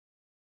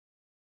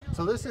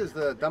So this is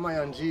the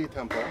Dhammayangyi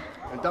temple,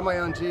 and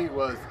Dhammayangyi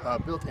was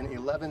built in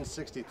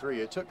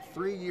 1163. It took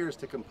 3 years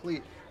to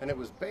complete, and it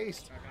was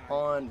based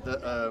on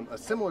a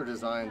similar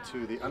design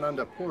to the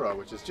Anandapura,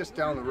 which is just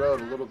down the road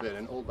a little bit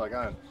in Old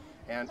Bagan.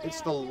 And it's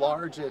the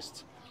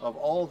largest of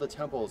all the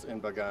temples in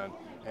Bagan,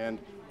 and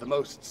the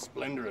most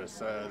splendorous,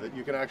 that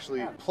you can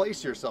actually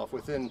place yourself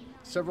within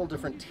several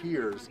different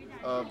tiers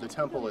of the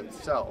temple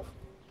itself.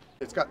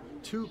 It's got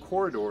 2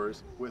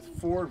 corridors with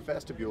 4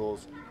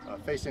 vestibules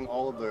facing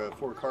all of the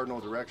 4 cardinal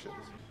directions.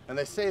 And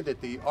they say that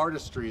the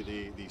artistry,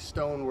 the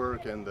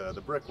stonework and the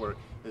brickwork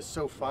is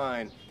so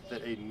fine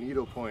that a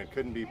needlepoint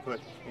couldn't be put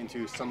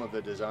into some of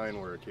the design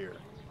work here.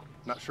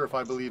 Not sure if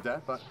I believe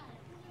that, but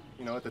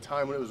you know, at the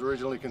time when it was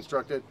originally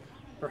constructed,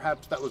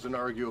 perhaps that was an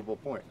arguable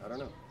point. I don't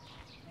know.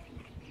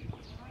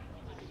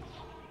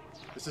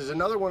 This is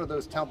another one of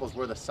those temples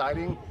where the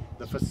siding,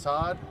 the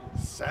facade,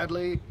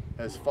 sadly,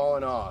 has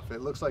fallen off.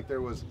 It looks like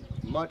there was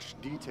much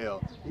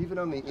detail. Even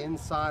on the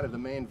inside of the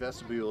main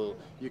vestibule,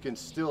 you can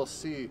still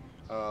see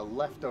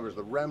leftovers,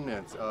 the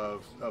remnants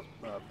of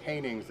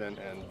paintings and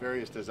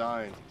various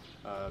designs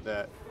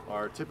that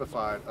are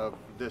typified of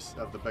the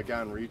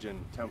Bagan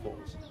region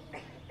temples.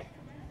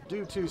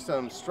 Due to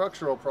some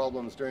structural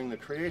problems during the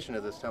creation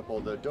of this temple,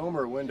 the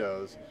dormer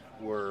windows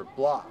were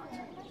blocked.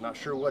 Not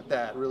sure what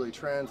that really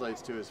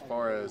translates to as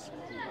far as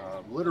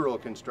literal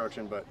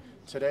construction, but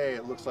today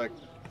it looks like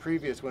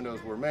previous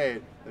windows were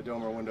made, the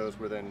dormer windows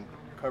were then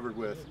covered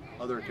with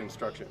other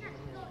construction.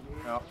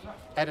 Now,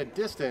 at a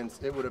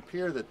distance, it would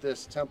appear that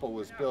this temple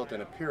was built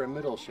in a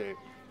pyramidal shape.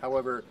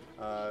 However,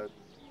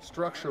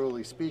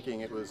 structurally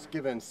speaking, it was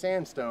given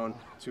sandstone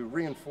to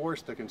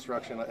reinforce the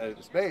construction at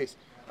its base,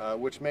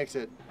 which makes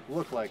it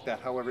look like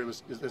that. However, it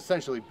was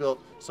essentially built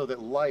so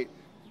that light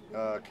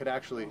could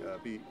actually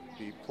be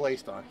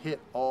placed on, hit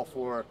all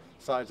 4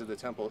 sides of the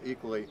temple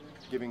equally,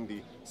 giving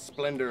the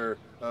splendor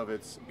of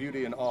its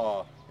beauty and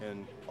awe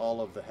in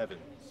all of the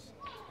heavens.